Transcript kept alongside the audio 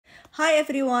Hi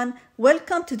everyone,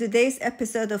 welcome to today's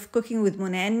episode of Cooking with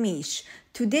Mona and Mish.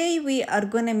 Today we are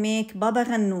gonna make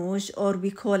Babaghanouj, or we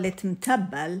call it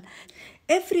Motabel.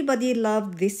 Everybody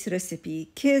loved this recipe,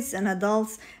 kids and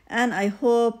adults, and I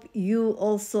hope you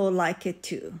also like it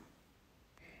too.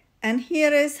 And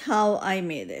here is how I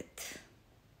made it.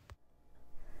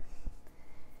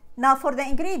 Now for the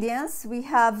ingredients, we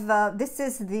have, this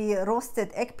is the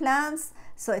roasted eggplants,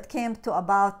 so it came to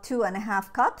about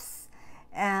 2.5 cups.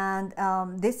 And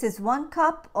this is 1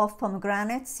 cup of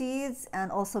pomegranate seeds,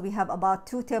 and also we have about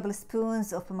 2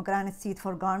 tablespoons of pomegranate seed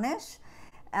for garnish,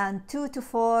 and 2 to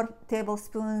 4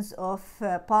 tablespoons of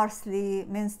parsley,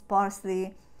 minced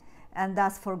parsley, and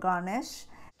that's for garnish,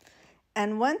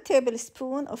 and 1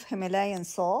 tablespoon of Himalayan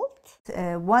salt,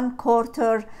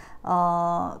 1/4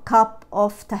 cup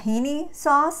of tahini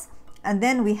sauce, and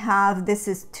then we have, this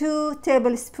is 2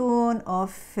 tablespoons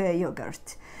of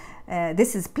yogurt.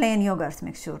 This is plain yogurt,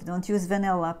 make sure, don't use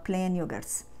vanilla, plain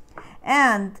yogurts.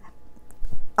 And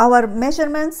our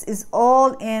measurements is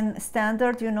all in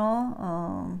standard,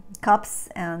 cups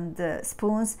and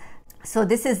spoons. So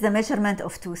this is the measurement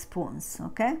of 2 spoons,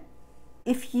 okay?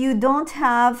 If you don't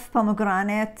have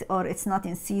pomegranate or it's not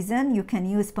in season, you can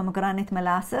use pomegranate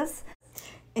molasses.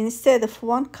 Instead of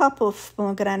 1 cup of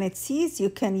pomegranate seeds, you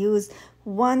can use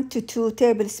 1 to 2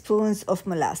 tablespoons of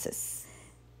molasses.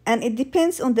 And it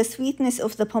depends on the sweetness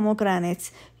of the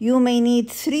pomegranates. You may need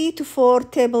 3 to 4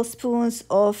 tablespoons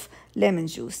of lemon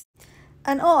juice.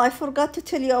 And oh, I forgot to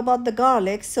tell you about the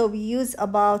garlic. So we use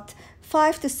about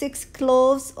 5 to 6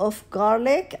 cloves of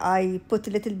garlic. I put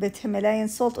a little bit Himalayan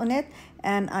salt on it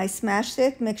and I smashed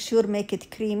it. Make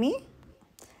it creamy.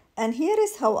 And here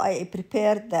is how I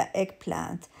prepared the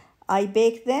eggplant. I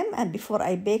baked them, and before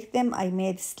I baked them, I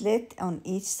made slit on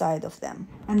each side of them.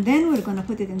 And then we're gonna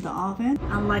put it in the oven.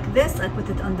 And like this, I put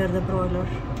it under the broiler.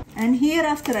 And here,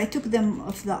 after I took them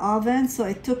off the oven, so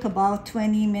it took about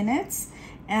 20 minutes.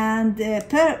 And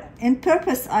in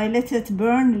purpose, I let it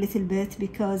burn a little bit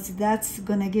because that's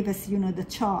gonna give us, the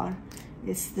char.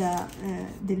 It's the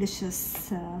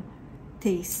delicious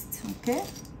taste, okay?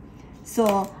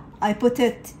 So I put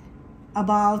it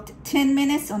about 10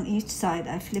 minutes on each side.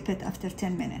 I flip it after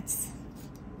 10 minutes.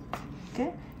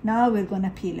 Okay, now we're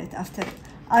gonna peel it.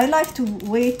 I like to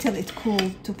wait till it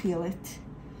cools to peel it.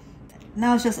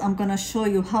 Now I'm gonna show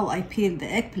you how I peel the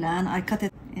eggplant. I cut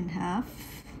it in half.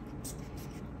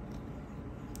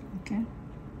 Okay,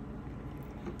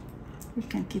 you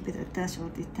can keep it attached or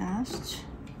detached,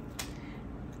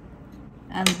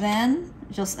 and then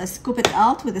I scoop it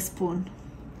out with a spoon.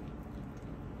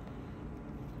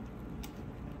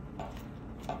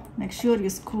 Make sure you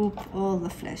scoop all the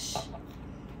flesh.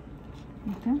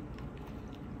 Okay,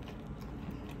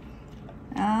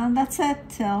 and that's it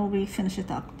till we finish it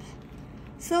up.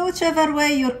 So whichever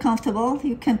way you're comfortable,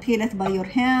 you can peel it by your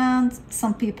hand.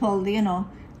 Some people,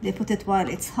 they put it while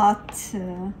it's hot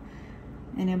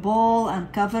in a bowl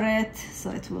and cover it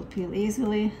so it will peel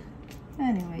easily.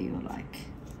 Any way you like.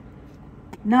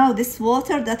 Now this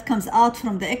water that comes out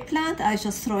from the eggplant, I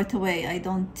just throw it away. I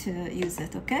don't use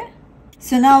it, okay?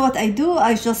 So now what I do,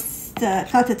 I just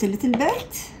cut it a little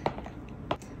bit.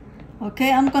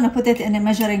 Okay, I'm gonna put it in a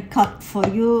measuring cup for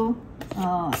you,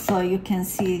 so you can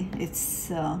see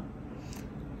so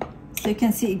you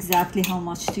can see exactly how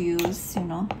much to use,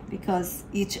 because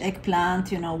each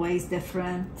eggplant, weighs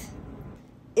different.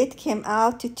 It came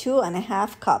out to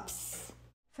 2.5 cups.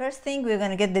 First thing, we're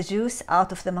gonna get the juice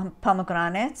out of the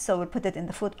pomegranate, so we'll put it in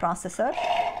the food processor.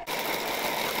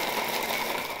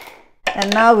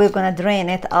 And now we're gonna drain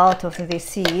it out of the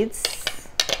seeds.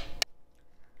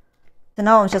 So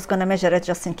now I'm just gonna measure it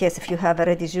just in case if you have a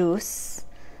ready juice.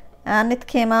 And it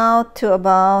came out to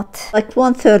about like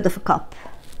 1/3 of a cup.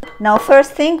 Now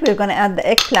first thing, we're gonna add the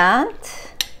eggplant.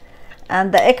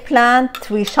 And the eggplant,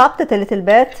 we chopped it a little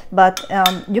bit, but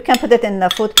you can put it in the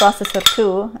food processor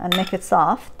too and make it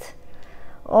soft.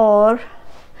 Or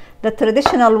the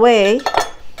traditional way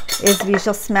is we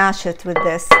just smash it with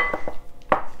this.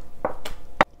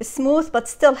 Smooth, but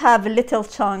still have little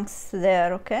chunks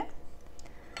there, okay?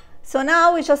 So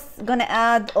now we're just gonna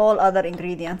add all other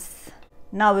ingredients.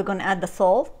 Now we're gonna add the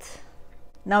salt.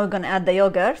 Now we're gonna add the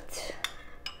yogurt.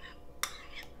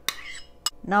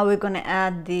 Now we're gonna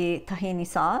add the tahini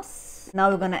sauce.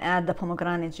 Now we're gonna add the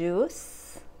pomegranate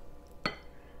juice.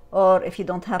 Or if you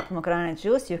don't have pomegranate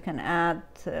juice, you can add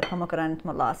pomegranate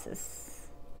molasses.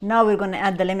 Now we're gonna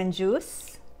add the lemon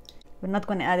juice. We're not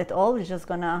going to add it all, we're just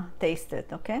going to taste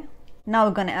it, okay? Now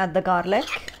we're going to add the garlic.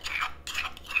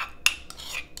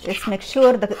 Let's make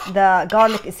sure the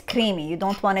garlic is creamy. You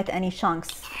don't want it any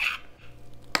chunks.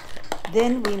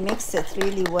 Then we mix it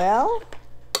really well.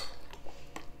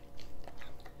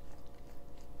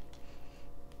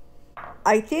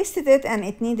 I tasted it and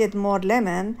it needed more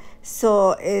lemon,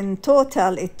 so in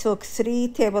total it took 3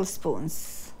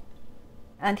 tablespoons.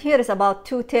 And here is about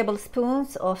 2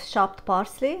 tablespoons of chopped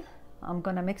parsley. I'm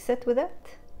gonna mix it with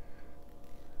it.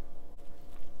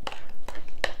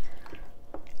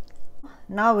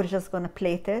 Now we're just gonna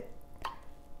plate it.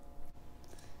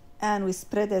 And we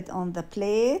spread it on the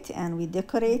plate and we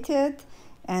decorate it,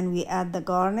 and we add the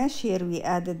garnish. Here we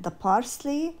added the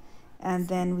parsley, and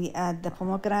then we add the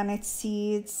pomegranate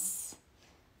seeds.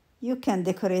 You can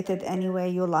decorate it any way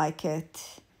you like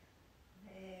it.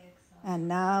 And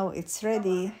now it's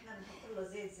ready.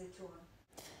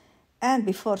 And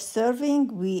before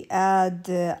serving, we add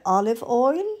olive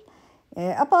oil,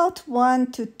 about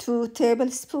 1 to 2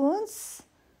 tablespoons.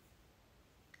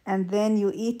 And then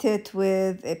you eat it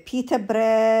with pita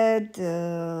bread,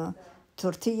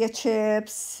 tortilla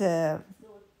chips,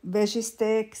 veggie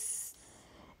sticks.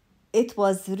 It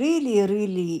was really,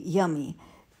 really yummy.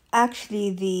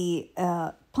 Actually,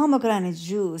 the pomegranate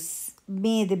juice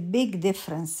made a big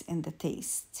difference in the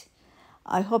taste.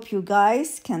 I hope you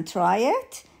guys can try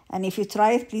it. And if you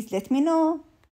try it, please let me know.